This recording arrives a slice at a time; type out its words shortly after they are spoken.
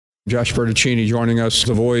Josh Bertaccini joining us,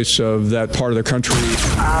 the voice of that part of the country.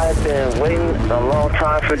 I've been waiting a long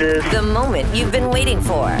time for this. The moment you've been waiting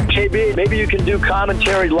for. JB, maybe you can do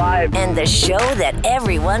commentary live. And the show that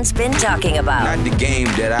everyone's been talking about. Not the game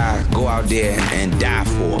that I go out there and die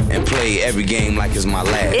for and play every game like it's my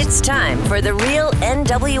last. It's time for the Real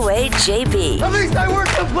NWA JB. At least I work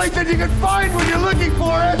someplace that you can find when you're looking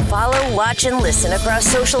for it. Follow, watch, and listen across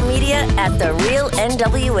social media at the Real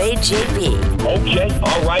NWA JB. Okay,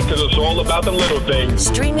 all right. Because it's all about the little things.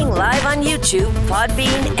 Streaming live on YouTube,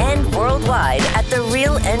 Podbean, and worldwide at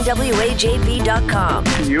therealnwajb.com.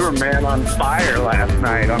 You were man on fire last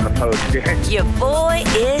night on the post game. Your boy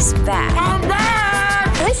is back. I'm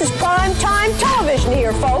back! This is prime time television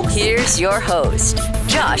here, folks. Here's your host,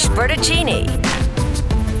 Josh Bertaccini.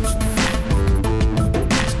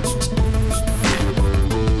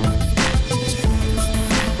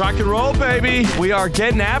 Rock and roll, baby. We are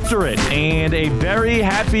getting after it. And a very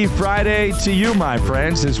happy Friday to you, my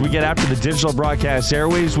friends, as we get after the digital broadcast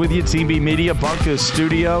airwaves with you. Team B Media, Bunker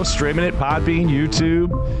Studio, streaming it, Podbean, YouTube,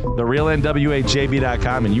 the Real NWA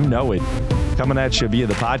JB.com, and you know it. Coming at you via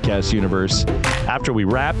the podcast universe. After we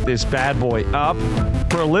wrap this bad boy up,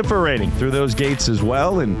 proliferating through those gates as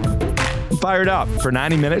well, and fired up for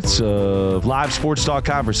 90 minutes of live sports talk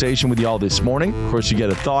conversation with you all this morning. Of course, you get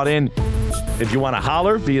a thought in. If you want to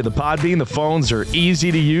holler via the Podbean, the phones are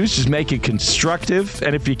easy to use. Just make it constructive.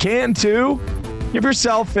 And if you can, too, give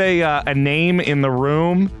yourself a name in the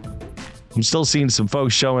room. I'm still seeing some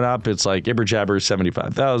folks showing up. It's like Ibber Jabber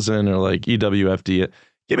 75,000 or like EWFD.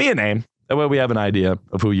 Give me a name. That way we have an idea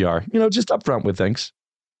of who you are. You know, just upfront with things.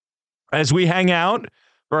 As we hang out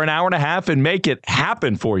for an hour and a half and make it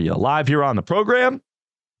happen for you live here on the program,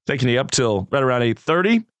 taking you up till right around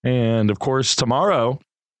 8:30. And, of course, tomorrow,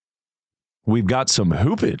 we've got some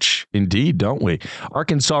hoopage, indeed, don't we?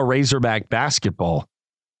 Arkansas Razorback basketball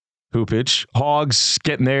hoopage. Hogs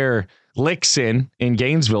getting their licks in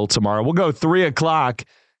Gainesville tomorrow. We'll go 3 o'clock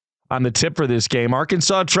on the tip for this game.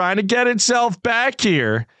 Arkansas trying to get itself back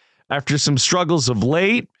here after some struggles of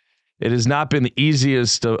late. It has not been the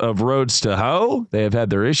easiest of roads to hoe. They have had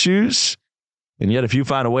their issues. And yet, if you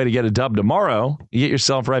find a way to get a dub tomorrow, you get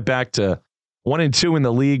yourself right back to 1-2 in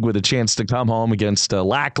the league with a chance to come home against a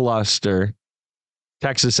lackluster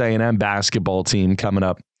Texas A&M basketball team coming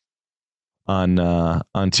up on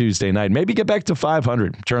Tuesday night. Maybe get back to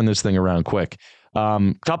 500. Turn this thing around quick.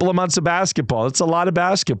 Couple of months of basketball. It's a lot of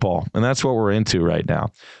basketball, and that's what we're into right now.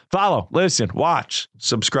 Follow, listen, watch,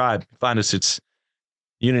 subscribe. Find us. It's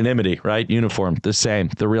unanimity, right? Uniform, the same.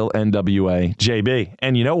 The Real NWA JB.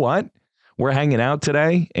 And you know what? We're hanging out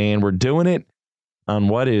today, and we're doing it on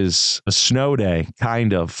what is a snow day,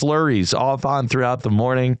 kind of. Flurries off on throughout the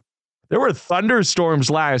morning. There were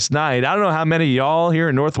thunderstorms last night. I don't know how many of y'all here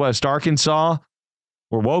in Northwest Arkansas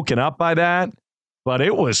were woken up by that, but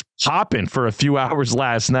it was popping for a few hours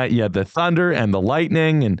last night. You had the thunder and the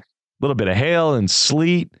lightning and a little bit of hail and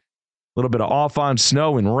sleet, a little bit of off on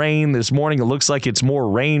snow and rain. This morning, it looks like it's more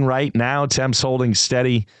rain right now. Temps holding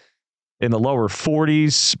steady in the lower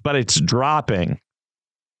 40s, but it's dropping.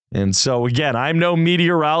 And so, again, I'm no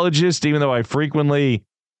meteorologist, even though I frequently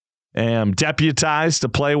am deputized to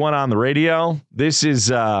play one on the radio. This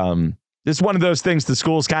is one of those things the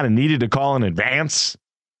schools kind of needed to call in advance.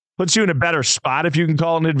 Puts you in a better spot if you can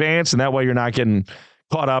call in advance, and that way you're not getting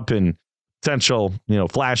caught up in potential,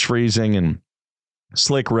 flash freezing and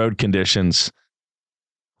slick road conditions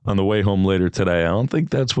on the way home later today. I don't think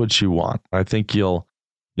that's what you want. I think you'll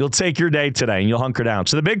take your day today and you'll hunker down.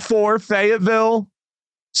 So the Big Four, Fayetteville,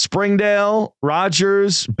 Springdale,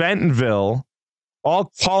 Rogers, Bentonville,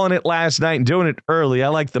 all calling it last night and doing it early. I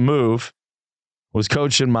like the move. Was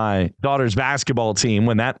coaching my daughter's basketball team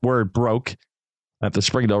when that word broke at the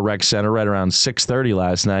Springdale Rec Center right around 6:30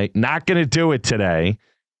 last night. Not going to do it today.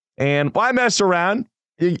 And why mess around?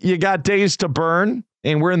 You got days to burn,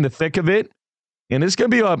 and we're in the thick of it. And it's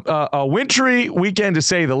going to be a wintry weekend, to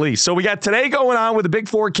say the least. So we got today going on with the Big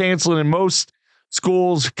Four canceling, and most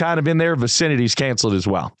schools kind of in their vicinities canceled as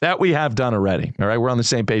well. That we have done already. All right, we're on the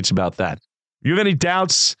same page about that. If you have any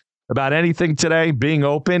doubts about anything today being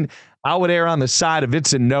open, I would err on the side of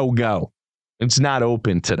it's a no-go. It's not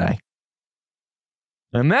open today.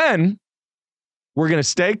 And then we're going to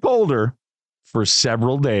stay colder for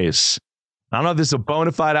several days. I don't know if this is a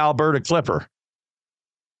bona fide Alberta Clipper,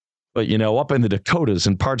 but, up in the Dakotas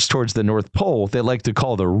and parts towards the North Pole, they like to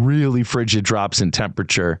call the really frigid drops in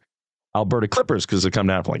temperature Alberta Clippers because they come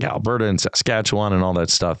down from like Alberta and Saskatchewan and all that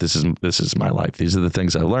stuff. This is my life. These are the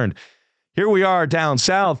things I learned. Here we are down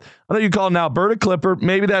south. I know you call it an Alberta Clipper.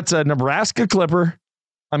 Maybe that's a Nebraska Clipper.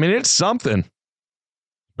 I mean, it's something.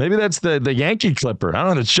 Maybe that's the Yankee Clipper. I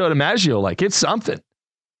don't know, that show DiMaggio, like it's something.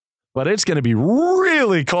 But it's going to be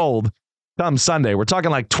really cold come Sunday. We're talking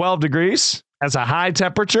like 12 degrees as a high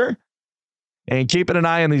temperature. And keeping an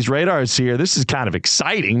eye on these radars here, this is kind of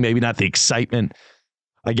exciting. Maybe not the excitement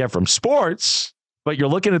I get from sports, but you're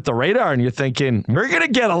looking at the radar and you're thinking, we're going to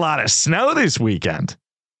get a lot of snow this weekend.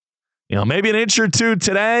 You know, maybe an inch or two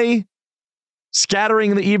today, scattering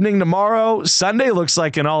in the evening tomorrow. Sunday looks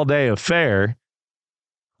like an all-day affair.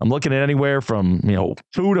 I'm looking at anywhere from,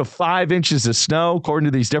 2 to 5 inches of snow, according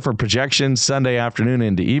to these different projections, Sunday afternoon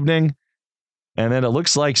into evening. And then it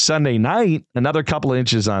looks like Sunday night, another couple of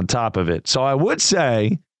inches on top of it. So I would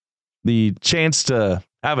say the chance to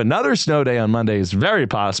have another snow day on Monday is very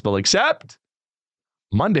possible, except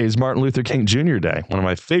Monday is Martin Luther King Jr. Day, one of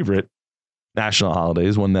my favorite national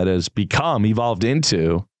holidays, one that has evolved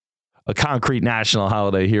into a concrete national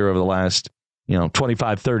holiday here over the last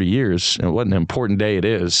 25, 30 years. And what an important day it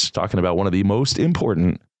is. Talking about one of the most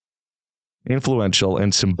important, influential,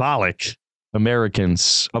 and symbolic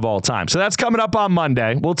Americans of all time. So that's coming up on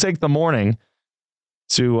Monday. We'll take the morning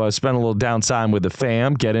to spend a little downtime with the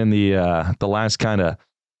fam, get in the last kind of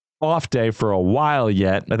off day for a while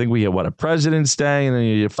yet. I think we get, a President's Day, and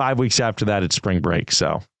then 5 weeks after that, it's spring break.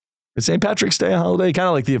 So it's St. Patrick's Day, a holiday, kind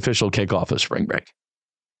of like the official kickoff of spring break.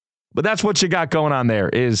 But that's what you got going on there,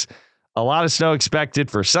 is a lot of snow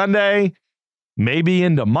expected for Sunday, maybe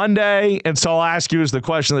into Monday. And so I'll ask you as the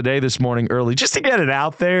question of the day this morning early, just to get it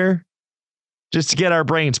out there, just to get our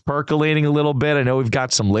brains percolating a little bit. I know we've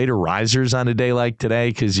got some later risers on a day like today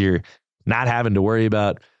because you're not having to worry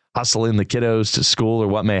about hustling the kiddos to school or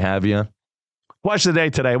what may have you. Question of the day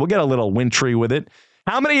today, we'll get a little wintry with it.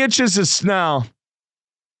 How many inches of snow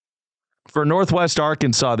for Northwest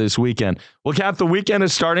Arkansas this weekend? We'll count the weekend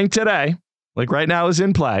is starting today. Like right now is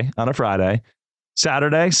in play on a Friday,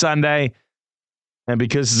 Saturday, Sunday. And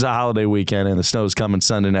because it's a holiday weekend and the snow's coming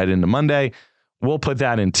Sunday night into Monday, we'll put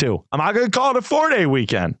that in 2. I'm not going to call it a 4-day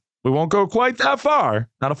weekend. We won't go quite that far.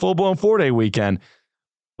 Not a full-blown 4-day weekend.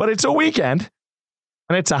 But it's a weekend.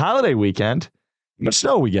 And it's a holiday weekend. How much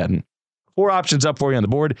snow are we getting? 4 options up for you on the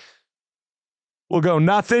board. We'll go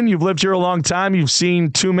nothing. You've lived here a long time. You've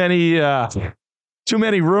seen too many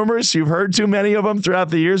rumors. You've heard too many of them throughout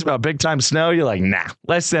the years about big time snow. You're like, nah,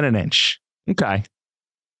 less than an inch. Okay.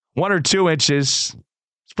 1 or 2 inches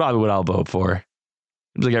is probably what I'll vote for.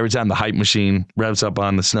 Seems like every time the hype machine revs up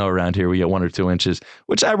on the snow around here, we get 1 or 2 inches,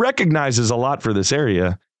 which I recognize is a lot for this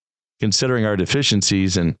area, considering our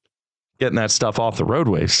deficiencies and getting that stuff off the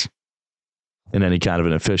roadways in any kind of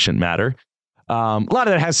an efficient manner. A lot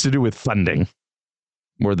of that has to do with funding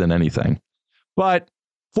more than anything. But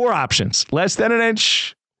 4 options, less than an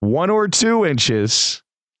inch, 1 or 2 inches.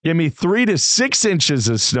 Give me 3 to 6 inches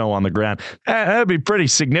of snow on the ground. That'd be pretty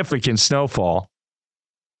significant snowfall.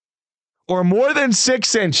 Or more than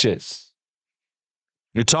 6 inches.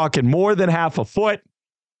 You're talking more than half a foot.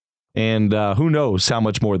 And who knows how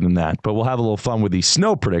much more than that. But we'll have a little fun with these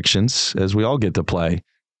snow predictions as we all get to play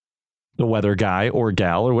the weather guy or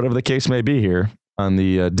gal or whatever the case may be here on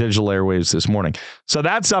the digital airwaves this morning. So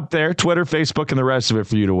that's up there, Twitter, Facebook, and the rest of it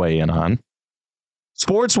for you to weigh in on.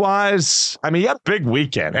 Sports-wise, I mean, you have a big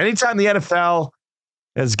weekend. Anytime the NFL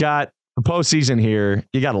has got the postseason here,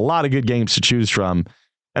 you got a lot of good games to choose from.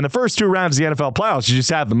 And the first 2 rounds of the NFL playoffs, you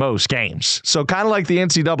just have the most games. So kind of like the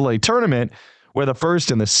NCAA tournament, where the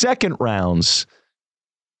first and the second rounds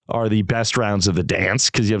are the best rounds of the dance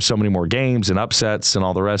because you have so many more games and upsets and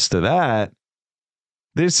all the rest of that.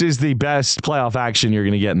 This is the best playoff action you're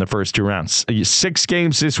going to get in the first 2 rounds. 6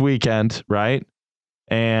 games this weekend, right?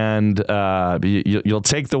 And you'll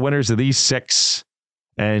take the winners of these 6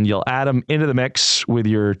 and you'll add them into the mix with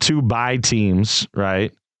your 2 bye teams,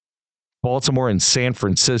 right? Baltimore and San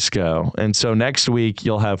Francisco. And so next week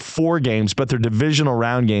you'll have 4 games, but they're divisional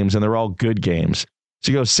round games and they're all good games.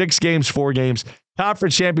 So you go 6 games, 4 games.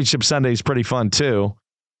 Conference Championship Sunday is pretty fun too,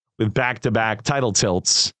 with back-to-back title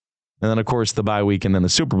tilts. And then, of course, the bye week and then the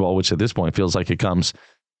Super Bowl, which at this point feels like it comes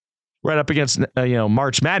right up against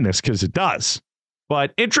March Madness because it does.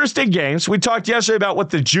 But interesting games. We talked yesterday about what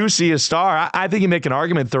the juiciest are. I think you make an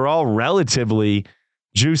argument they're all relatively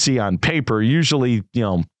juicy on paper. Usually,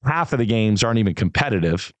 half of the games aren't even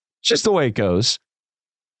competitive. It's just the way it goes.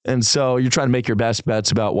 And so you're trying to make your best bets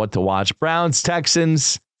about what to watch. Browns,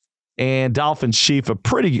 Texans, and Dolphins, Chiefs a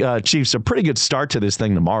pretty good start to this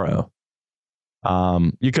thing tomorrow.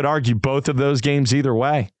 You could argue both of those games either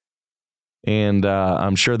way. And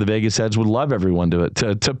I'm sure the Vegas heads would love everyone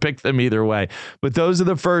to pick them either way. But those are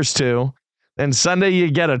the first 2. Then Sunday you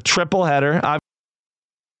get a triple header.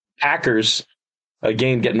 Packers, a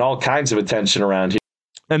game getting all kinds of attention around here.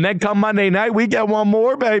 And then come Monday night, we get one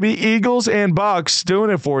more, baby. Eagles and Bucks doing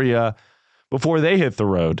it for you before they hit the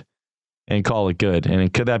road and call it good.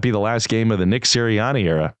 And could that be the last game of the Nick Sirianni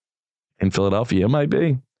era in Philadelphia? It might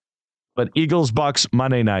be. But Eagles, Bucks,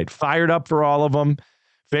 Monday night. Fired up for all of them.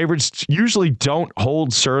 Favorites usually don't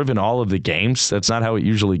hold serve in all of the games. That's not how it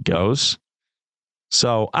usually goes.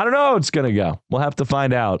 So I don't know how it's going to go. We'll have to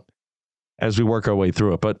find out as we work our way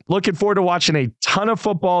through it. But looking forward to watching a ton of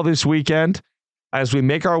football this weekend as we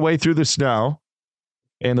make our way through the snow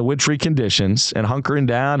and the wintry conditions and hunkering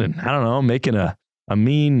down and, I don't know, making a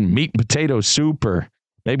mean meat and potato soup or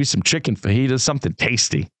maybe some chicken fajitas, something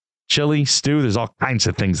tasty. Chili, stew, there's all kinds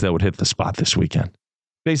of things that would hit the spot this weekend.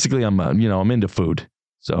 Basically, I'm into food.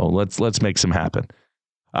 So let's make some happen.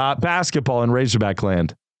 Basketball in Razorback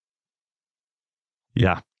land.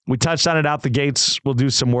 Yeah, we touched on it out the gates. We'll do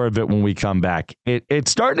some more of it when we come back.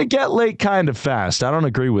 It's starting to get late kind of fast. I don't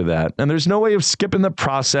agree with that. And there's no way of skipping the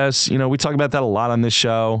process. We talk about that a lot on this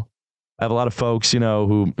show. I have a lot of folks,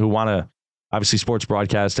 who want to, obviously sports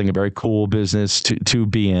broadcasting, a very cool business to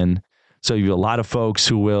be in. So you have a lot of folks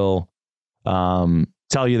who will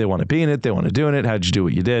tell you they want to be in it. They want to do in it. How'd you do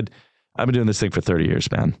what you did? I've been doing this thing for 30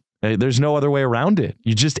 years, man. There's no other way around it.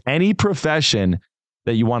 Any profession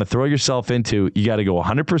that you want to throw yourself into, you got to go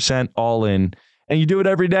 100% all in, and you do it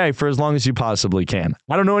every day for as long as you possibly can.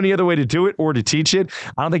 I don't know any other way to do it or to teach it.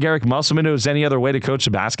 I don't think Eric Musselman knows any other way to coach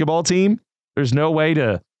a basketball team. There's no way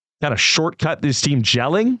to kind of shortcut this team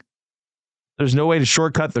gelling. There's no way to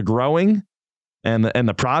shortcut the growing and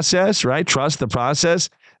the process, right? Trust the process.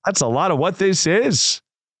 That's a lot of what this is.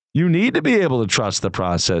 You need to be able to trust the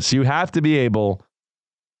process. You have to be able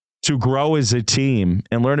to grow as a team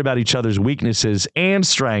and learn about each other's weaknesses and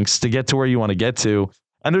strengths to get to where you want to get to.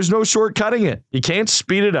 And there's no shortcutting it. You can't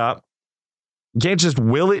speed it up. You can't just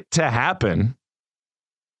will it to happen.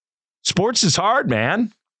 Sports is hard,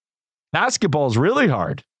 man. Basketball is really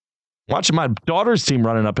hard. Watching my daughter's team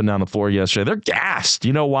running up and down the floor yesterday, they're gassed.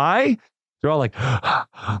 You know why? They're all like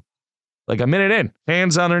a minute in,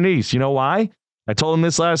 hands on their knees. You know why? I told them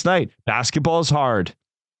this last night. Basketball is hard.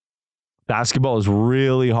 Basketball is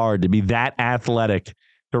really hard to be that athletic,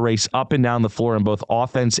 to race up and down the floor in both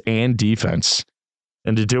offense and defense,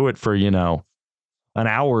 and to do it for, an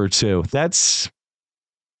hour or two. That's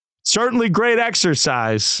certainly great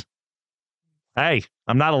exercise. Hey,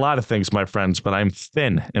 I'm not a lot of things, my friends, but I'm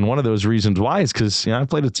thin. And one of those reasons why is because I've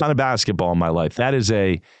played a ton of basketball in my life. That is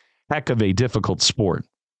a heck of a difficult sport.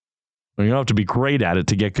 You don't have to be great at it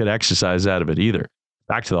to get good exercise out of it either.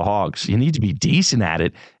 Back to the Hogs. You need to be decent at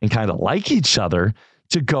it and kind of like each other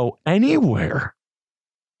to go anywhere.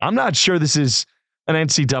 I'm not sure this is an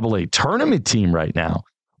NCAA tournament team right now,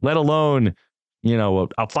 let alone,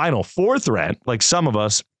 a Final Four threat like some of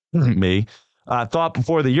us, me, thought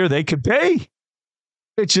before the year they could be.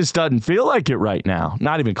 It just doesn't feel like it right now.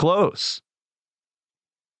 Not even close.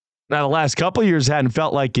 Now, the last couple of years hadn't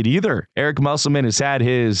felt like it either. Eric Musselman has had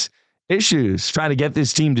his issues trying to get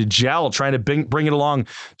this team to gel, trying to bring it along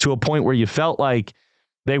to a point where you felt like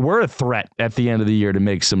they were a threat at the end of the year to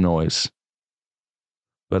make some noise.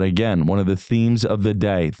 But again, one of the themes of the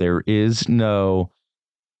day, there is no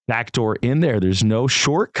backdoor in there. There's no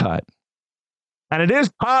shortcut. And it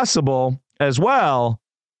is possible as well,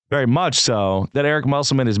 very much so, that Eric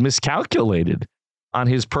Musselman is miscalculated on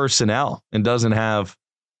his personnel and doesn't have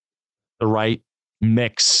the right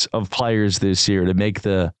mix of players this year to make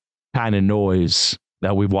the kind of noise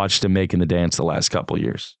that we've watched him make in the dance the last couple of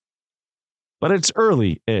years. But it's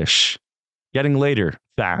early-ish, getting later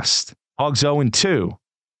fast. Hogs 0-2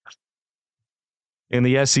 in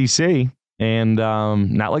the SEC, and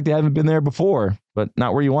not like they haven't been there before, but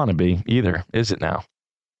not where you want to be either, is it now?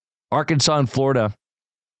 Arkansas and Florida,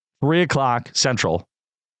 3 o'clock Central.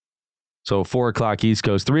 So 4 o'clock East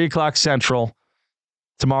Coast, 3 o'clock Central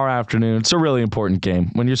tomorrow afternoon. It's a really important game.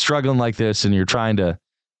 When you're struggling like this and you're trying to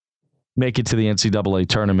make it to the NCAA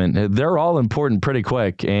tournament, they're all important pretty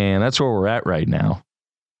quick, and that's where we're at right now.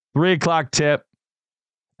 3 o'clock tip.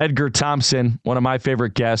 Edgar Thompson, one of my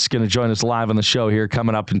favorite guests, going to join us live on the show here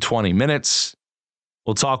coming up in 20 minutes.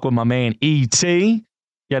 We'll talk with my man E.T.,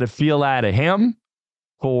 get a feel out of him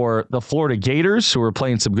for the Florida Gators, who are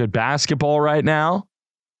playing some good basketball right now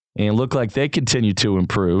and look like they continue to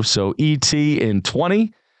improve. So E.T. in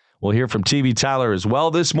 20. We'll hear from TV Tyler as well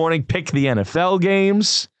this morning. Pick the NFL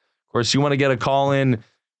games. Of course, you want to get a call in.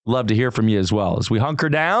 Love to hear from you as well. As we hunker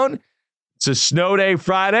down, it's a snow day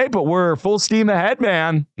Friday, but we're full steam ahead,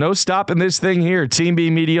 man. No stopping this thing here. Team B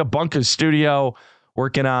Media, Bunker Studio,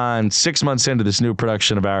 working on 6 months into this new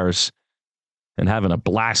production of ours. and having a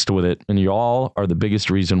blast with it. And you all are the biggest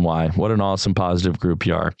reason why. What an awesome, positive group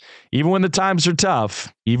you are. Even when the times are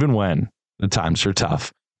tough, even when the times are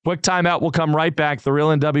tough. Quick timeout. We'll come right back. The Real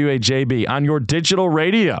NWA JB on your digital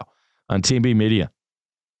radio on TB Media.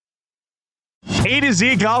 A to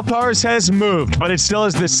Z Golf Cars has moved, but it still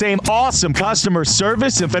has the same awesome customer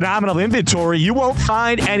service and phenomenal inventory you won't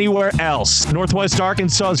find anywhere else. Northwest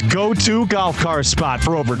Arkansas's go-to golf car spot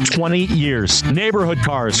for over 20 years. Neighborhood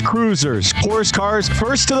cars, cruisers, course cars,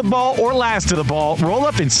 first to the ball or last to the ball, roll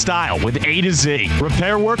up in style with A to Z.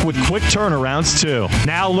 Repair work with quick turnarounds too.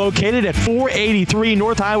 Now located at 483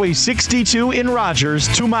 North Highway 62 in Rogers,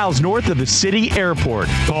 2 miles north of the city airport.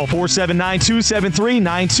 Call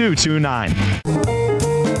 479-273-9229.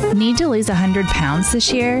 Need to lose 100 pounds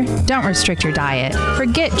this year? Don't restrict your diet.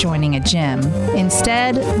 Forget joining a gym.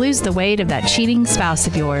 Instead, lose the weight of that cheating spouse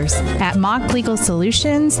of yours. At Mock Legal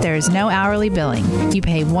Solutions, there is no hourly billing. You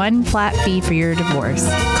pay one flat fee for your divorce.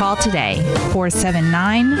 Call today,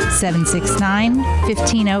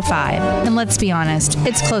 479-769-1505. And let's be honest,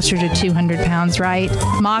 it's closer to 200 pounds, right?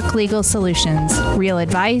 Mock Legal Solutions. Real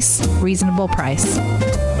advice, reasonable price.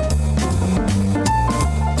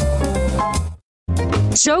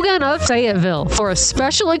 Shogun of Fayetteville for a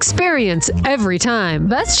special experience every time.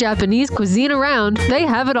 Best Japanese cuisine around, they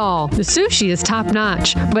have it all. The sushi is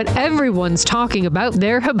top-notch, but everyone's talking about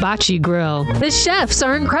their hibachi grill. The chefs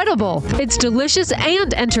are incredible. It's delicious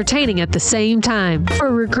and entertaining at the same time.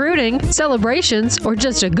 For recruiting, celebrations, or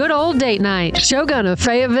just a good old date night, Shogun of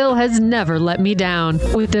Fayetteville has never let me down.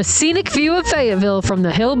 With the scenic view of Fayetteville from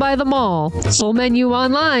the hill by the mall. Full menu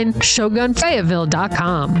online,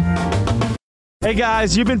 shogunfayetteville.com. Hey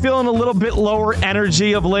guys, you've been feeling a little bit lower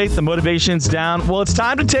energy of late. The motivation's down. Well, it's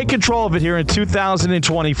time to take control of it here in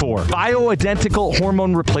 2024. Bioidentical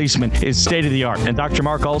hormone replacement is state of the art, and Dr.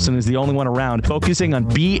 Mark Olson is the only one around focusing on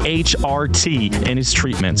BHRT in his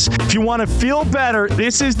treatments. If you want to feel better,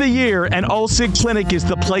 this is the year, and Olson Clinic is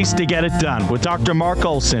the place to get it done with Dr. Mark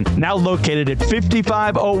Olson, now located at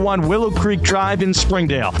 5501 Willow Creek Drive in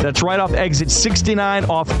Springdale. That's right off exit 69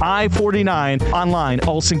 off I-49, online,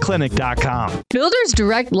 olsonclinic.com. Builders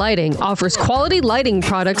Direct Lighting offers quality lighting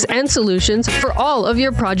products and solutions for all of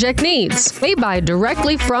your project needs. They buy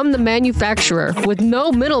directly from the manufacturer with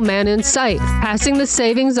no middleman in sight, passing the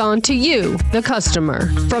savings on to you, the customer.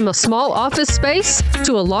 From a small office space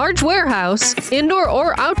to a large warehouse, indoor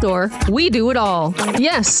or outdoor, we do it all.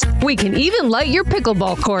 Yes, we can even light your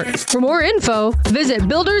pickleball court. For more info, visit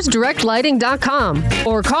buildersdirectlighting.com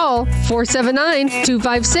or call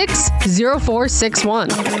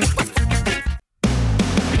 479-256-0461.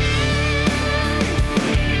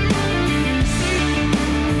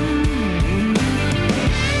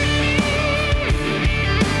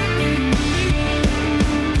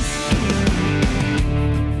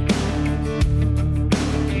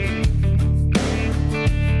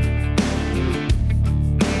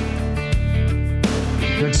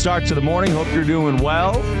 Start to the morning. Hope you're doing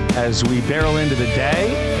well as we barrel into the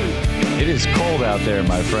day. It is cold out there,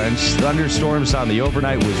 my friends. Thunderstorms on the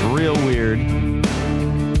overnight was real weird.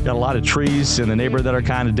 Got a lot of trees in the neighborhood that are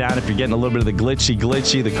kind of down. If you're getting a little bit of the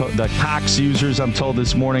glitchy, the Cox users, I'm told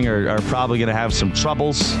this morning, are probably going to have some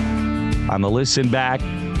troubles on the listen back.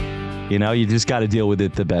 You know, you just got to deal with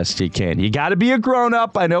it the best you can. You got to be a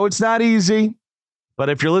grown-up. I know it's not easy, but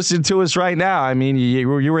if you're listening to us right now, I mean, you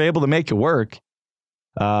were able to make it work.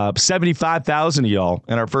 75,000 of y'all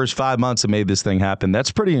in our first 5 months have made this thing happen.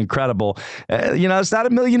 That's pretty incredible. It's not a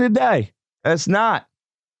million a day. That's not.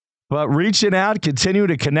 But reaching out, continue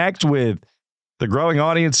to connect with the growing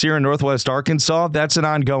audience here in Northwest Arkansas, that's an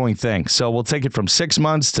ongoing thing. So we'll take it from 6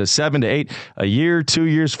 months to 7 to 8, a year, 2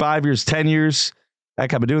 years, 5 years, 10 years.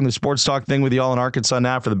 Heck, I've been doing the sports talk thing with y'all in Arkansas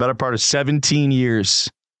now for the better part of 17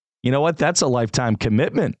 years. You know what? That's a lifetime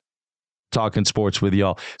commitment, talking sports with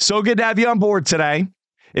y'all. So good to have you on board today.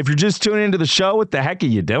 If you're just tuning into the show, what the heck are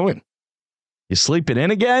you doing? You sleeping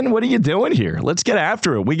in again? What are you doing here? Let's get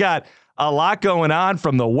after it. We got a lot going on,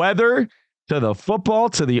 from the weather to the football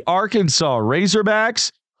to the Arkansas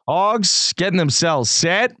Razorbacks. Hogs getting themselves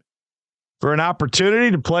set for an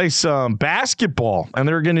opportunity to play some basketball, and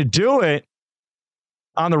they're going to do it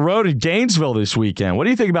on the road in Gainesville this weekend. What do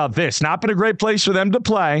you think about this? Not been a great place for them to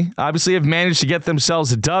play. Obviously, have managed to get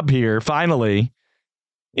themselves a dub here, finally,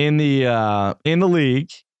 in the league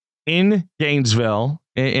in Gainesville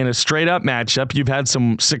in a straight up matchup. You've had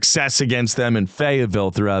some success against them in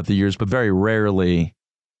Fayetteville throughout the years, but very rarely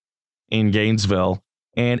in Gainesville.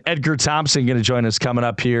 And Edgar Thompson going to join us coming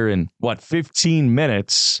up here in 15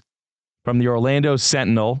 minutes from the Orlando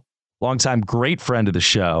Sentinel, longtime great friend of the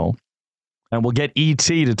show. And we'll get ET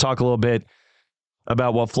to talk a little bit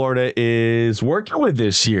about what Florida is working with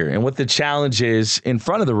this year and what the challenge is in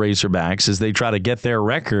front of the Razorbacks as they try to get their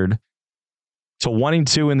record to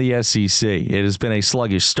 1-2 in the SEC. It has been a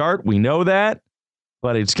sluggish start. We know that,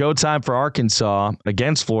 but it's go time for Arkansas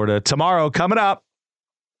against Florida tomorrow coming up,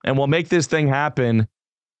 and we'll make this thing happen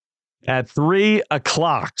at 3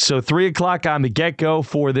 o'clock. So 3 o'clock on the get-go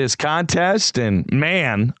for this contest, and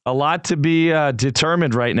man, a lot to be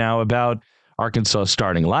determined right now about Arkansas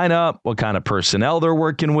starting lineup, what kind of personnel they're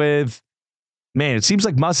working with. Man, it seems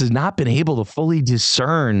like Muss has not been able to fully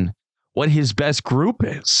discern what his best group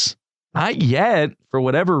is. Not yet, for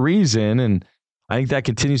whatever reason, and I think that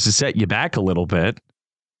continues to set you back a little bit.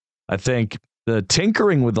 I think the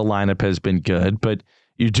tinkering with the lineup has been good, but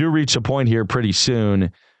you do reach a point here pretty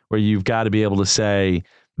soon where you've got to be able to say,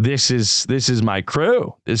 this is my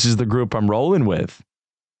crew. This is the group I'm rolling with.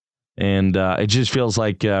 And it just feels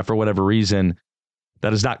like, for whatever reason,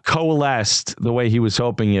 that has not coalesced the way he was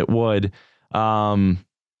hoping it would.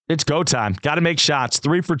 It's go time. Got to make shots.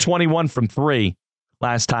 3 for 21 from 3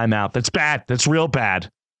 last time out. That's bad. That's real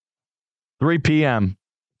bad. 3 p.m.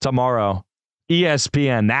 tomorrow.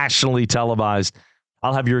 ESPN, nationally televised.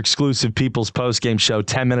 I'll have your exclusive People's postgame show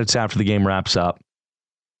 10 minutes after the game wraps up.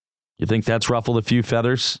 You think that's ruffled a few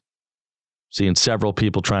feathers? Seeing several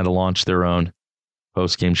people trying to launch their own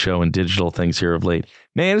post-game show and digital things here of late.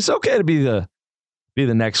 Man, it's okay to be the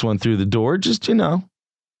next one through the door. Just,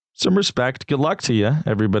 some respect. Good luck to you,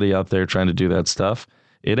 everybody out there trying to do that stuff.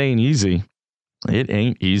 It ain't easy. It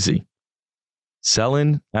ain't easy.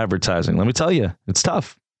 Selling advertising. Let me tell you, it's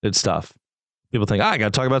tough. It's tough. People think, I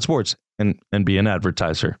got to talk about sports and be an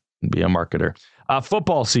advertiser and be a marketer.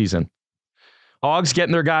 Football season. Hogs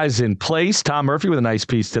getting their guys in place. Tom Murphy with a nice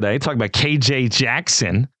piece today. Talking about KJ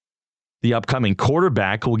Jackson, the upcoming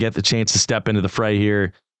quarterback who will get the chance to step into the fray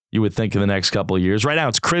here, you would think, in the next couple of years. Right now,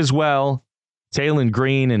 it's Criswell, Taylon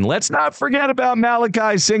Green, and let's not forget about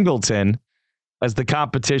Malachi Singleton as the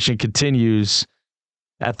competition continues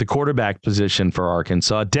at the quarterback position for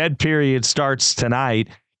Arkansas. Dead period starts tonight.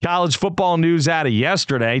 College football news out of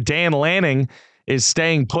yesterday. Dan Lanning is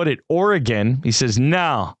staying put at Oregon. He says,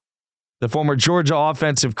 no. The former Georgia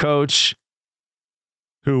offensive coach,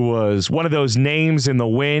 who was one of those names in the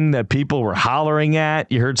wind that people were hollering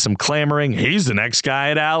at. You heard some clamoring. He's the next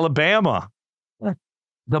guy at Alabama.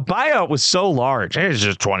 The buyout was so large. It's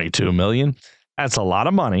just $22 million. That's a lot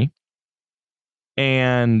of money.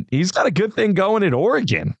 And he's got a good thing going at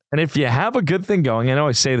Oregon. And if you have a good thing going, I know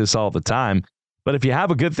I say this all the time, but if you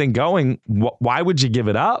have a good thing going, why would you give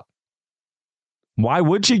it up? Why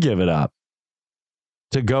would you give it up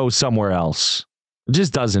to go somewhere else? It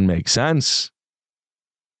just doesn't make sense.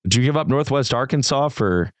 Would you give up Northwest Arkansas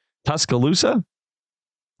for Tuscaloosa?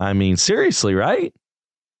 I mean, seriously, right?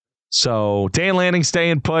 So Dan Lanning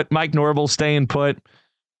staying put, Mike Norvell staying put.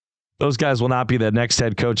 Those guys will not be the next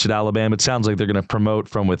head coach at Alabama. It sounds like they're going to promote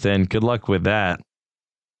from within. Good luck with that.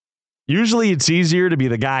 Usually it's easier to be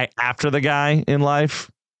the guy after the guy in life.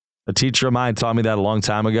 A teacher of mine taught me that a long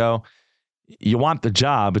time ago. You want the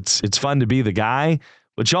job. It's fun to be the guy,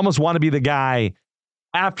 but you almost want to be the guy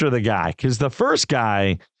after the guy, because the first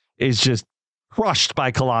guy is just crushed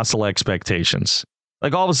by colossal expectations.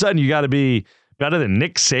 Like all of a sudden you got to be better than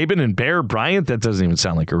Nick Saban and Bear Bryant. That doesn't even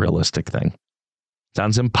sound like a realistic thing.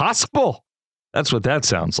 Sounds impossible. That's what that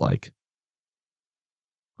sounds like.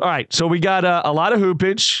 All right, so we got a lot of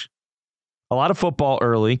hoopage, a lot of football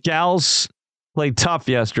early. Gals played tough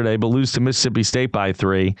yesterday, but lose to Mississippi State by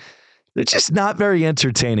 3. They're just not very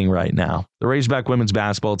entertaining right now. The Razorback women's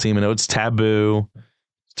basketball team, I know it's taboo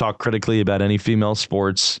to talk critically about any female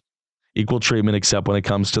sports, equal treatment except when it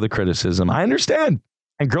comes to the criticism. I understand.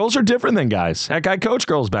 And girls are different than guys. Heck, I coach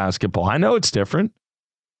girls basketball. I know it's different.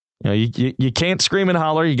 You can't scream and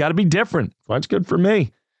holler. You got to be different. Well, that's good for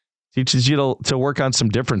me. Teaches you to work on some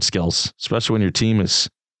different skills, especially when your team is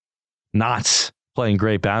not playing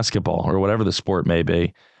great basketball or whatever the sport may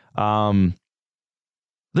be.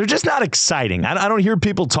 They're just not exciting. I don't hear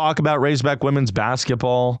people talk about Razorback women's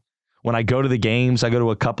basketball. When I go to the games, I go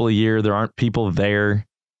to a couple a year. There aren't people there.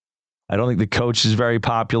 I don't think the coach is very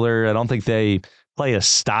popular. I don't think they play a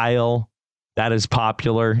style that is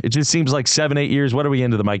popular. It just seems like 7-8 years. What are we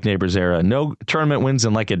into the Mike Neighbors era? No tournament wins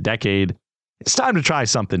in like a decade. It's time to try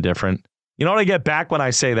something different. You know what I get back when I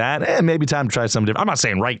say that? Maybe time to try something different. I'm not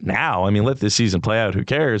saying right now. I mean, let this season play out. Who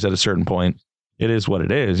cares? At a certain point, it is what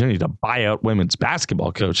it is. You need to buy out women's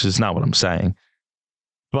basketball coaches. It's not what I'm saying.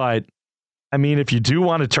 But, I mean, if you do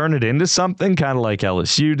want to turn it into something kind of like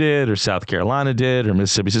LSU did or South Carolina did or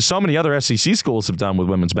Mississippi, so many other SEC schools have done with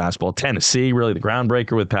women's basketball. Tennessee, really the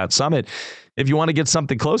groundbreaker with Pat Summitt. If you want to get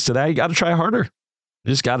something close to that, you got to try harder.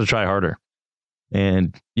 You just got to try harder.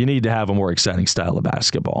 And you need to have a more exciting style of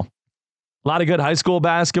basketball. A lot of good high school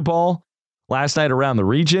basketball last night around the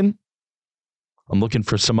region. I'm looking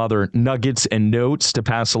for some other nuggets and notes to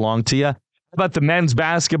pass along to you. How about the men's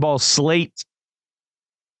basketball slate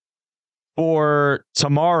for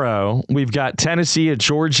tomorrow? We've got Tennessee at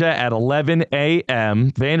Georgia at 11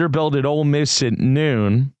 a.m., Vanderbilt at Ole Miss at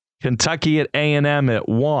noon, Kentucky at A&M at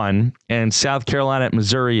 1, and South Carolina at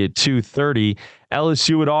Missouri at 2:30,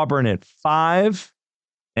 LSU at Auburn at 5,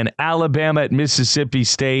 and Alabama at Mississippi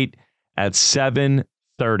State at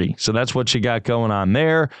 7:30. So that's what you got going on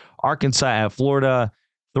there. Arkansas at Florida,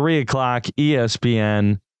 3 o'clock,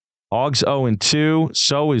 ESPN. Hogs 0-2.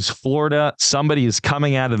 So is Florida. Somebody is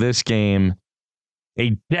coming out of this game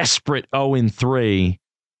a desperate 0-3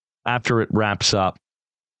 after it wraps up.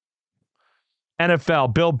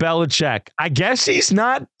 NFL, Bill Belichick. I guess he's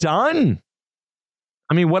not done.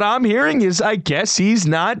 I mean, what I'm hearing is I guess he's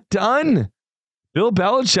not done. Bill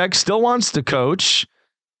Belichick still wants to coach.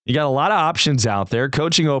 You got a lot of options out there,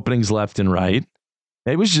 coaching openings left and right.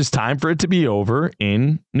 It was just time for it to be over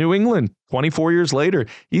in New England 24 years later.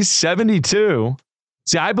 He's 72.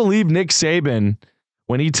 See, I believe Nick Saban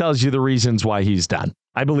when he tells you the reasons why he's done.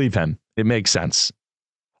 I believe him. It makes sense.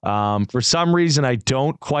 For some reason, I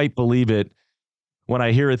don't quite believe it when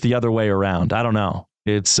I hear it the other way around. I don't know.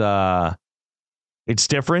 It's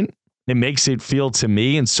different. It makes it feel to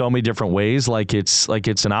me in so many different ways like it's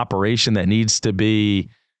an operation that needs to be,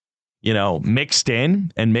 mixed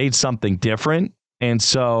in and made something different. And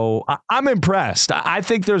so I'm impressed. I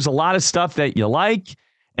think there's a lot of stuff that you like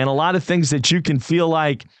and a lot of things that you can feel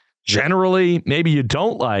like generally maybe you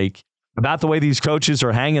don't like about the way these coaches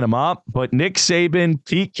are hanging them up. But Nick Saban,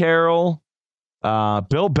 Pete Carroll,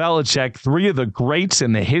 Bill Belichick, 3 of the greats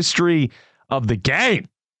in the history of the game.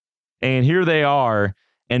 And here they are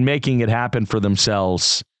and making it happen for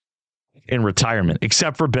themselves in retirement,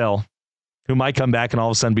 except for Bill, who might come back and all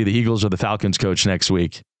of a sudden be the Eagles or the Falcons coach next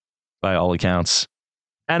week, by all accounts.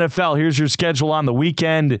 NFL, here's your schedule on the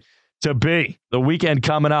weekend to be. The weekend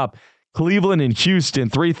coming up, Cleveland and Houston,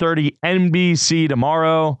 3:30 NBC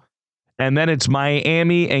tomorrow. And then it's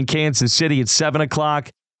Miami and Kansas City at 7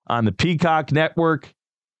 o'clock on the Peacock Network.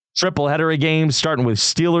 Triple header of games, starting with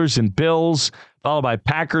Steelers and Bills, followed by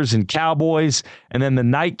Packers and Cowboys. And then the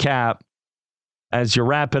nightcap, as you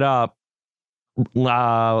wrap it up,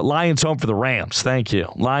 Lions home for the Rams. Thank you.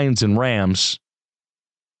 Lions and Rams.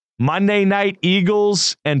 Monday night,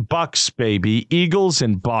 Eagles and Bucks, baby. Eagles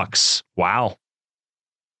and Bucks. Wow.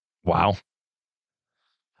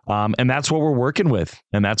 And that's what we're working with.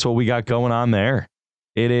 And that's what we got going on there.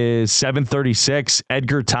 It is 7:36.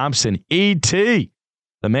 Edgar Thompson, E.T.,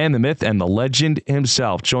 the man, the myth, and the legend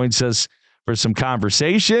himself, joins us for some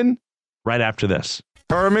conversation right after this.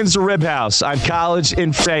 Herman's Rib House on College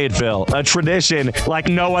in Fayetteville. A tradition like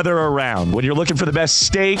no other around. When you're looking for the best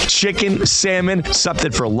steak, chicken, salmon,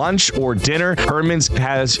 something for lunch or dinner, Herman's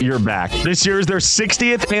has your back. This year is their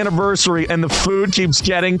 60th anniversary and the food keeps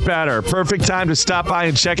getting better. Perfect time to stop by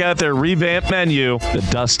and check out their revamped menu. The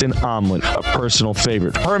Dustin Omelet, a personal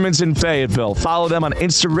favorite. Herman's in Fayetteville. Follow them on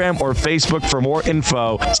Instagram or Facebook for more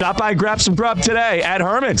info. Stop by and grab some grub today at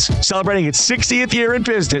Herman's, celebrating its 60th year in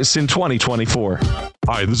business in 2024.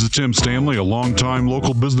 Hi, this is Tim Stanley, a longtime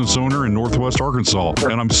local business owner in Northwest Arkansas,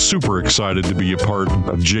 and I'm super excited to be a part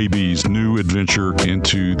of JB's new adventure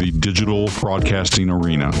into the digital broadcasting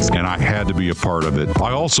arena, and I had to be a part of it.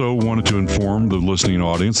 I also wanted to inform the listening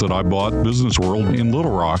audience that I bought Business World in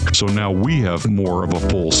Little Rock, so now we have more of a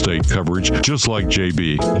full state coverage, just like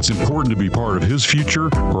JB. It's important to be part of his future,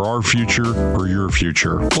 or our future, or your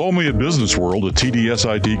future. Call me at Business World, a TDS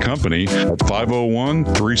ID company, at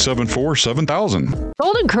 501-374-7000.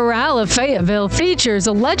 Golden Corral of Fayetteville features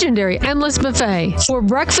a legendary endless buffet for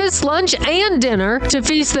breakfast, lunch, and dinner to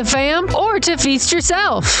feast the fam or to feast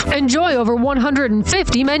yourself. Enjoy over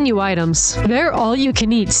 150 menu items. Their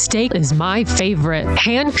all-you-can-eat steak is my favorite.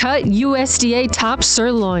 Hand-cut USDA top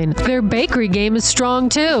sirloin. Their bakery game is strong,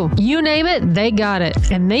 too. You name it, they got it,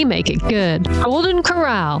 and they make it good. Golden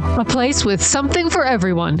Corral, a place with something for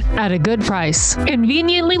everyone at a good price.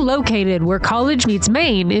 Conveniently located where College meets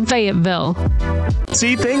Main in Fayetteville.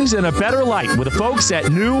 See things in a better light with the folks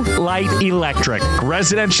at New Light Electric.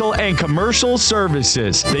 Residential and commercial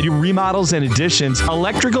services. They do remodels and additions,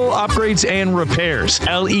 electrical upgrades and repairs,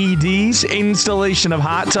 LEDs, installation of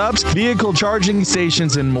hot tubs, vehicle charging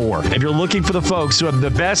stations, and more. If you're looking for the folks who have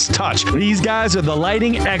the best touch, these guys are the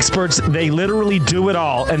lighting experts. They literally do it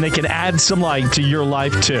all, and they can add some light to your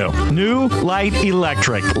life, too. New Light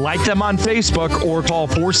Electric. Like them on Facebook or call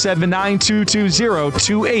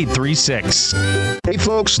 479-220-2836. Hey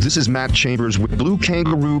folks, this is Matt Chambers with Blue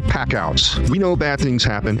Kangaroo Packouts. We know bad things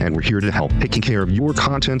happen and we're here to help, taking care of your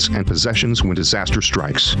contents and possessions when disaster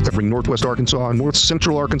strikes. Covering Northwest Arkansas, North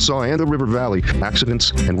Central Arkansas, and the River Valley,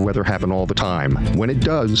 accidents and weather happen all the time. When it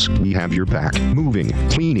does, we have your back. Moving,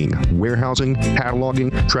 cleaning, warehousing,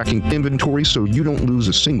 cataloging, tracking inventory so you don't lose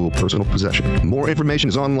a single personal possession. More information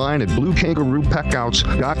is online at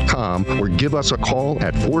bluekangaroopackouts.com or give us a call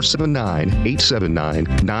at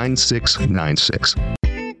 479-879-9696.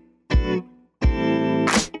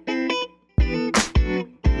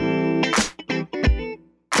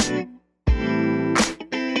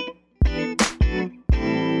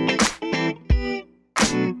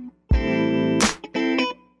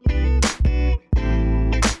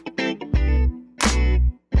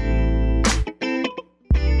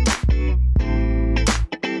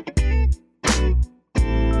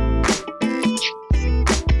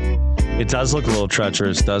 It does look a little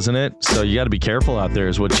treacherous, doesn't it? So you got to be careful out there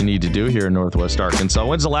is what you need to do here in Northwest Arkansas.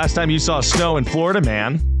 When's the last time you saw snow in Florida,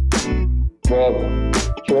 man? Well,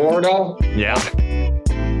 Florida? Yeah.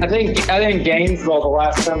 I think Gainesville, the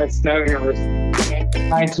last time it snowed here was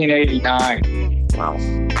 1989. Wow.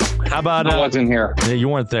 How about I wasn't here. Yeah, you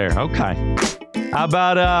weren't there. Okay. How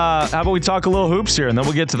about we talk a little hoops here and then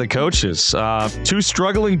we'll get to the coaches. Two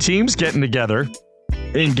struggling teams getting together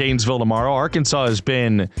in Gainesville tomorrow. Arkansas has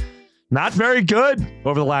been not very good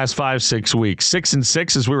over the last 5-6 weeks.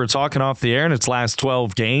 6-6 as we were talking off the air in its last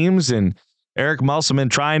 12 games. And Eric Musselman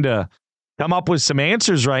trying to come up with some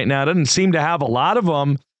answers right now. Doesn't seem to have a lot of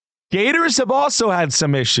them. Gators have also had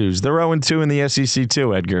some issues. They're 0-2 in the SEC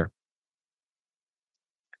too, Edgar.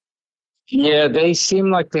 Yeah, they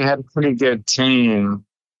seem like they had a pretty good team.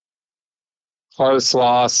 Close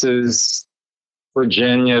losses.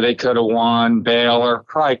 Virginia, they could have won. Baylor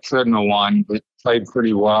probably couldn't have won, but played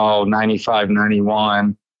pretty well,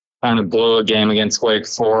 95-91. Kind of blew a game against Wake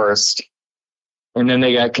Forest. And then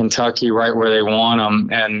they got Kentucky right where they want them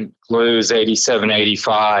and lose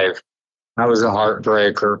 87-85. That was a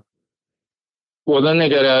heartbreaker. Well, then they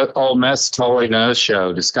got Ole Miss totally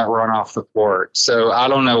no-show, just got run off the court. So I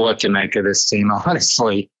don't know what to make of this team,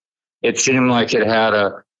 honestly. It seemed like it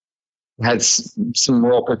had some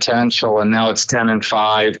real potential, and now it's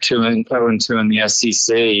 10-5, 2-2 in the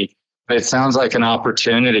SEC. But it sounds like an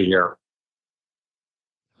opportunity here.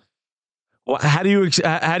 Well, how do you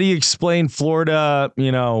explain Florida?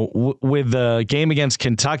 You know, with the game against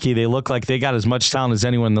Kentucky, they look like they got as much talent as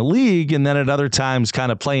anyone in the league, and then at other times,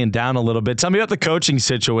 kind of playing down a little bit. Tell me about the coaching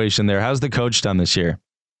situation there. How's the coach done this year?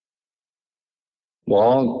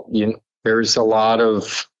 Well, there was a lot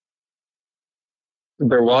of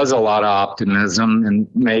optimism, and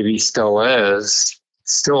maybe still is.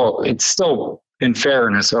 It's still in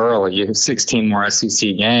fairness early. You have 16 more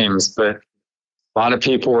SEC games, but a lot of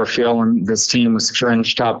people were feeling this team was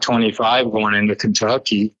fringe top 25 going into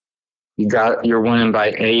Kentucky. You're winning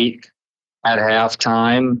by 8 at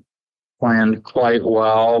halftime, playing quite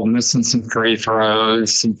well, missing some free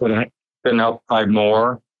throws, and been up by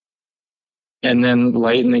more. And then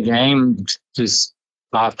late in the game, just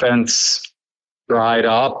offense dried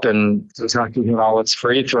up, and Kentucky hit all its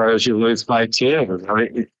free throws. You lose by 2. I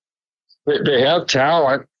mean, they have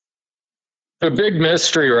talent. The big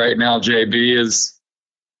mystery right now, JB, is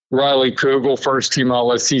Riley Kugel, first team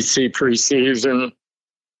All-SEC preseason,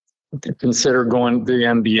 considered going to the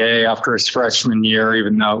NBA after his freshman year,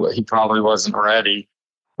 even though he probably wasn't ready.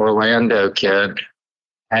 Orlando kid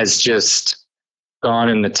has just gone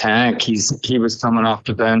in the tank. He was coming off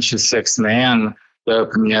the bench as sixth man to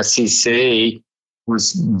open the SEC,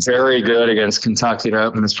 was very good against Kentucky to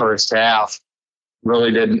open his first half.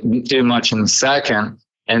 Really didn't do much in the second.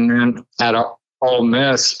 And then at Ole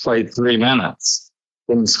Miss, played 3 minutes,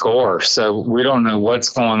 didn't score. So we don't know what's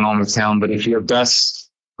going on with him. But if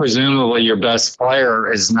presumably your best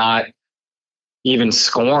player is not even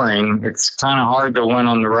scoring, it's kind of hard to win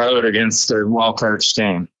on the road against a well-coached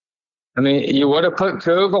team. I mean, you would have put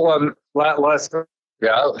Kugel on less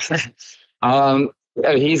go.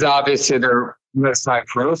 He's obviously their most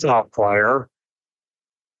high-profile player.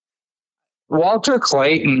 Walter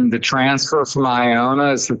Clayton, the transfer from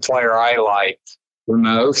Iona, is the player I liked the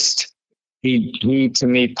most. He to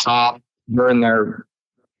me popped during their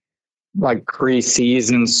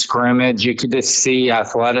preseason scrimmage. You could just see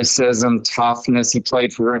athleticism, toughness. He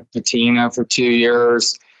played for Patina for 2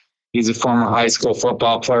 years. He's a former high school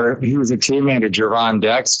football player. He was a teammate of Javon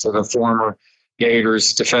Dexter, the former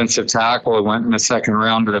Gators defensive tackle who went in the second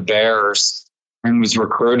round to the Bears and was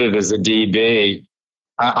recruited as a DB.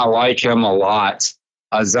 I like him a lot.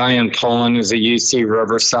 Zion Pullen is a UC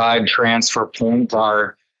Riverside transfer point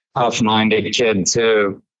guard, tough-minded kid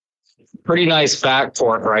too. pretty nice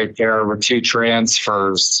backcourt right there with 2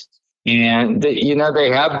 transfers. And,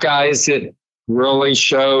 they have guys that really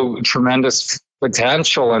show tremendous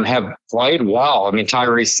potential and have played well. I mean,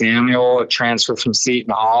 Tyree Samuel, a transfer from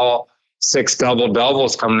Seton Hall, 6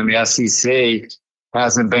 double-doubles coming to the SEC,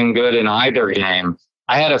 hasn't been good in either game.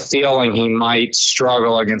 I had a feeling he might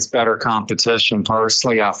struggle against better competition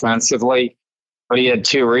personally, offensively, but he had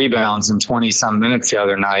 2 rebounds in 20-some minutes the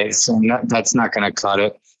other night, so that's not going to cut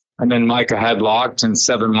it. And then Micah Hedlockton,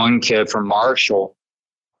 7'1" kid from Marshall,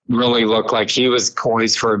 really looked like he was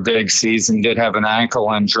poised for a big season, did have an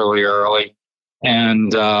ankle injury early.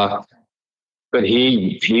 And, but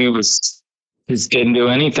he just didn't do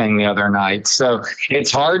anything the other night. So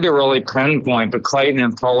it's hard to really pinpoint, but Clayton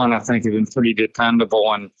and Pullen, I think, have been pretty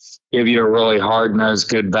dependable and give you a really hard-nosed,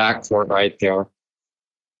 good backcourt right there.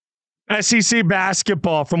 SEC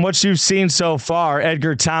basketball, from what you've seen so far,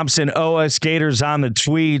 Edgar Thompson, OS Gators on the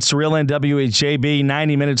tweets, Real NWA JB,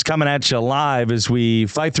 90 minutes coming at you live as we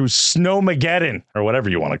fight through Snowmageddon, or whatever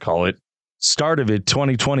you want to call it. Start of it,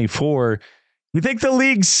 2024. You think the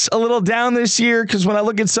league's a little down this year? Because when I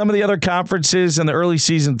look at some of the other conferences and the early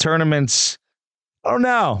season tournaments, I don't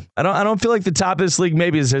know. I don't feel like the top of this league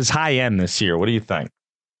maybe is as high end this year. What do you think?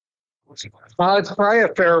 It's probably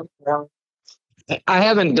a fair point. I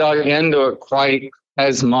haven't dug into it quite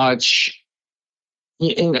as much.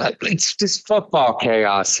 It's just football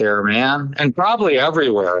chaos here, man, and probably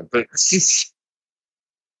everywhere. But it's just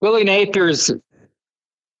Willie Napier's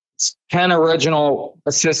 10 original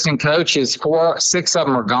assistant coaches, 6 of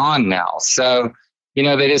them are gone now. So,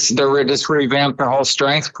 they just revamped the whole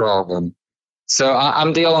strength program. So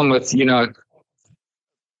I'm dealing with,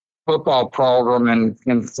 football program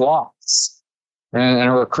in flux. And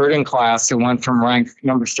a recruiting class that went from rank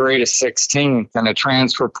number 3 to 16th, and a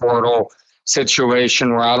transfer portal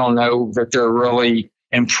situation where I don't know that they're really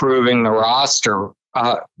improving the roster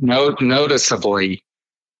noticeably.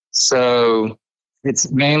 So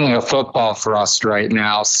it's mainly a football thrust right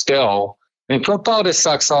now still. I mean, football just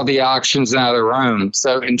sucks all the options out of the room.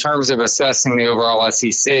 So in terms of assessing the overall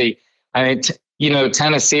SEC, I mean,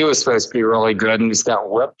 Tennessee was supposed to be really good and just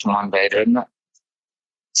got whipped one day, didn't it?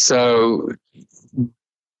 So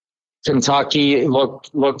Kentucky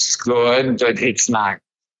looks good, but it's not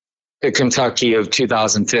the Kentucky of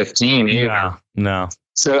 2015 either. Yeah, no.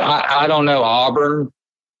 So I don't know. Auburn,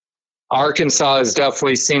 Arkansas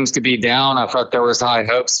definitely seems to be down. I thought there was high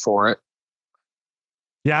hopes for it.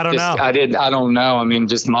 Yeah, I don't know. I don't know. I mean,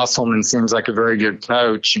 just Musselman seems like a very good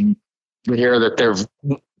coach, and to hear that they've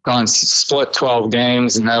gone split 12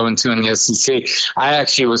 games and 0-2 in the SEC. I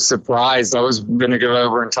actually was surprised. I was going to go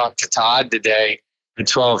over and talk to Todd today at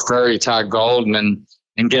 12:30, Todd Goldman,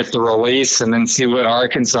 and get the release and then see what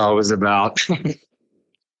Arkansas was about.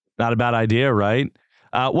 Not a bad idea, right?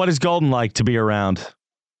 What is Golden like to be around?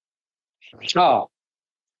 Oh,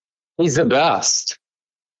 he's the best.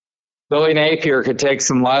 Billy Napier could take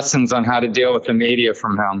some lessons on how to deal with the media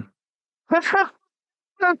from him.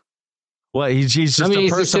 Well, he's just a personable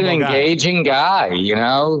he's just an engaging guy,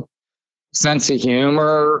 sense of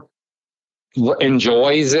humor,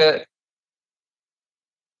 enjoys it.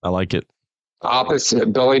 I like it.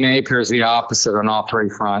 Opposite. Billy Napier is the opposite on all 3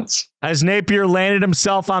 fronts. Has Napier landed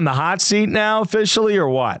himself on the hot seat now officially, or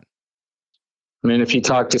what? I mean, if you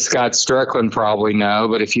talk to Scott Strickland, probably no.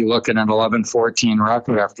 But if you look at an 11-14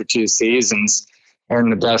 record after 2 seasons in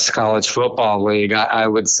the best college football league, I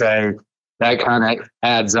would say that kind of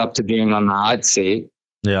adds up to being on the hot seat.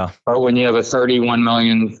 Yeah. But when you have a $31.6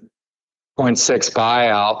 million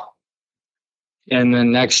buyout, and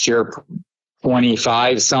then next year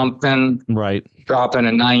 25 something, right, dropping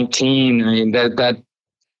a 19, I mean that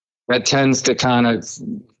tends to kind of,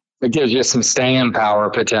 it gives you some staying power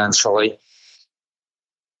potentially.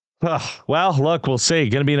 Well, look, we'll see.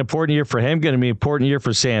 Going to be an important year for him. Going to be an important year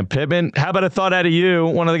for Sam Pittman. How about a thought out of you,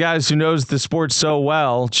 one of the guys who knows the sport so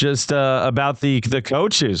well, just about the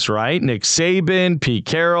coaches, right? Nick Saban, Pete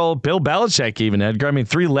Carroll, Bill Belichick even, Edgar. I mean,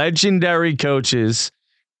 3 legendary coaches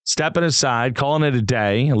stepping aside, calling it a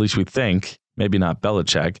day, at least we think. Maybe not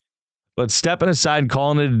Belichick. But stepping aside and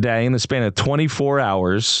calling it a day in the span of 24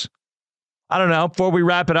 hours. I don't know. Before we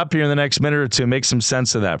wrap it up here in the next minute or two, make some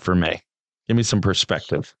sense of that for me. Give me some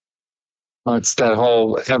perspective. Well, it's that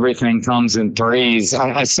whole everything comes in threes.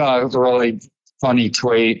 I saw a really funny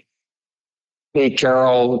tweet. Pete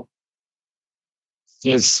Carroll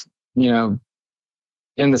is, in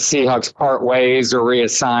the Seahawks part ways or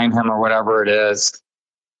reassign him or whatever it is.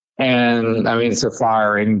 And I mean, it's a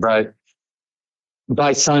firing, but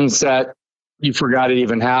by sunset, you forgot it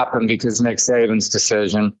even happened because Nick Saban's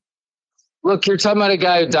decision. Look, you're talking about a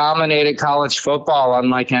guy who dominated college football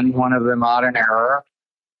unlike anyone of the modern era.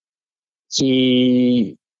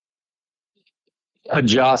 He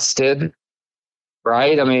adjusted,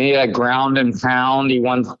 right? I mean, he had ground and pound. He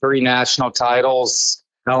won 3 national titles,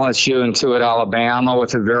 LSU and 2 at Alabama,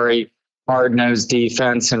 with a very hard-nosed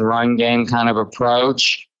defense and run game kind of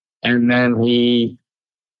approach. And then he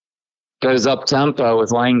goes up-tempo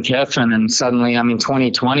with Lane Kiffin, and suddenly,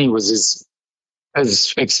 2020 was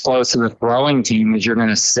as explosive a throwing team as you're going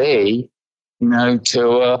to see.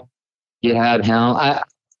 Tua, you had him.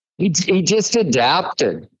 He just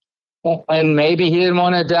adapted. And maybe he didn't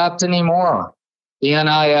want to adapt anymore. The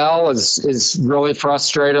NIL is really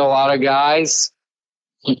frustrated a lot of guys.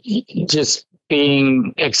 Just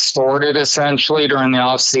being extorted essentially during the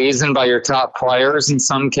off season by your top players in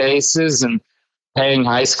some cases, and paying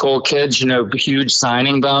high school kids, huge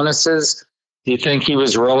signing bonuses. Do you think he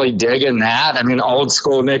was really digging that? Old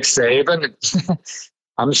school Nick Saban?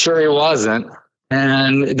 I'm sure he wasn't.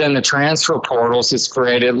 And then the transfer portals has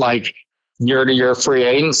created year-to-year free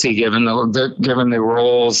agency, given the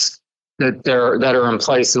rules that are in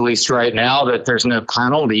place, at least right now, that there's no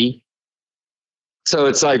penalty. So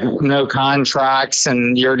it's no contracts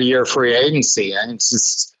and year-to-year free agency. And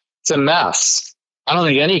it's a mess. I don't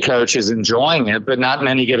think any coach is enjoying it, but not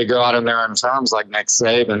many get to go out on their own terms like Nick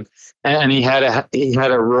Saban. And he had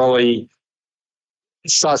a really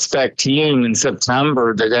suspect team in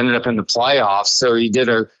September that ended up in the playoffs. So he did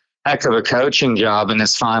a heck of a coaching job in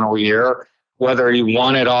his final year, whether he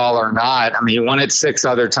won it all or not. He won it 6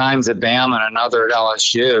 other times at Bama and another at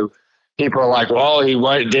LSU. People are like, well, he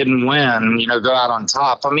didn't win, go out on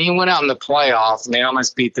top. He went out in the playoffs and they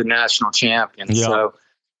almost beat the national champions. Yeah. So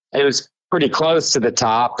it was pretty close to the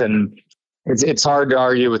top, and it's hard to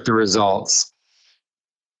argue with the results.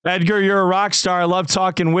 Edgar, you're a rock star. I love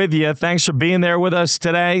talking with you. Thanks for being there with us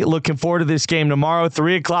today. Looking forward to this game tomorrow,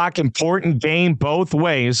 3:00. Important game both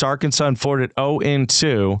ways. Arkansas and Florida at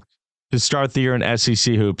 0-2 to start the year in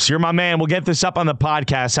SEC hoops. You're my man. We'll get this up on the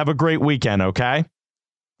podcast. Have a great weekend, okay?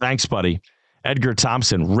 Thanks, buddy. Edgar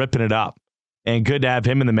Thompson ripping it up. And good to have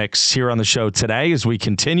him in the mix here on the show today as we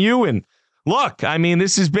continue. And look,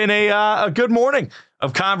 this has been a good morning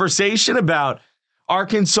of conversation about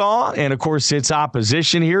Arkansas and, of course, its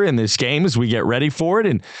opposition here in this game as we get ready for it.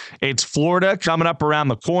 And it's Florida coming up around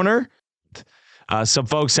the corner. Some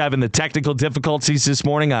folks having the technical difficulties this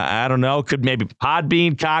morning. I don't know. Could maybe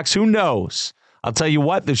Podbean, Cox. Who knows? I'll tell you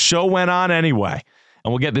what. The show went on anyway.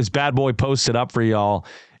 And we'll get this bad boy posted up for y'all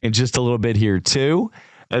in just a little bit here, too,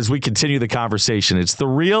 as we continue the conversation. It's the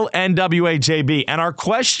Real NWA JB. And our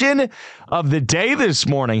question of the day this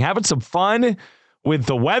morning, having some fun with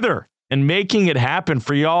the weather and making it happen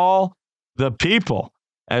for y'all, the people,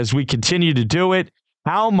 as we continue to do it.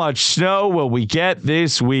 How much snow will we get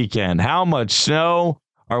this weekend? How much snow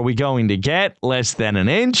are we going to get? Less than an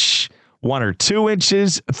inch, 1 or 2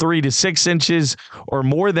 inches, 3 to 6 inches, or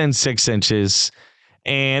more than 6 inches?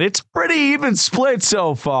 And it's pretty even split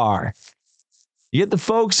so far. You get the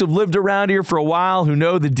folks who've lived around here for a while who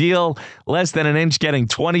know the deal. Less than an inch getting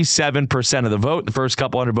 27% of the vote. The first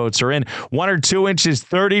couple hundred votes are in. 1 or 2 inches,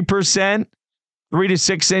 30%. 3 to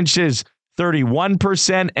 6 inches,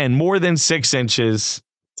 31%. And more than 6 inches,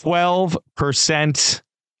 12%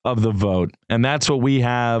 of the vote. And that's what we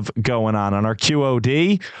have going on our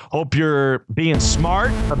QOD. Hope you're being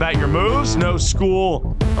smart about your moves. No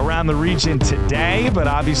school around the region today, but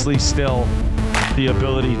obviously still the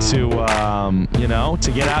ability to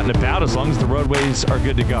get out and about as long as the roadways are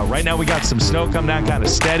good to go. Right now we got some snow coming down kind of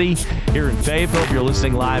steady here in Fayetteville. If you're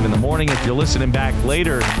listening live in the morning, if you're listening back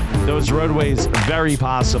later, those roadways very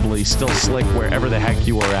possibly still slick wherever the heck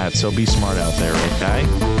you are at. So be smart out there, okay?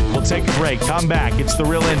 We'll take a break. Come back. It's the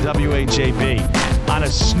Real NWA JB on a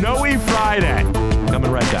snowy Friday.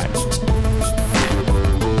 Coming right back.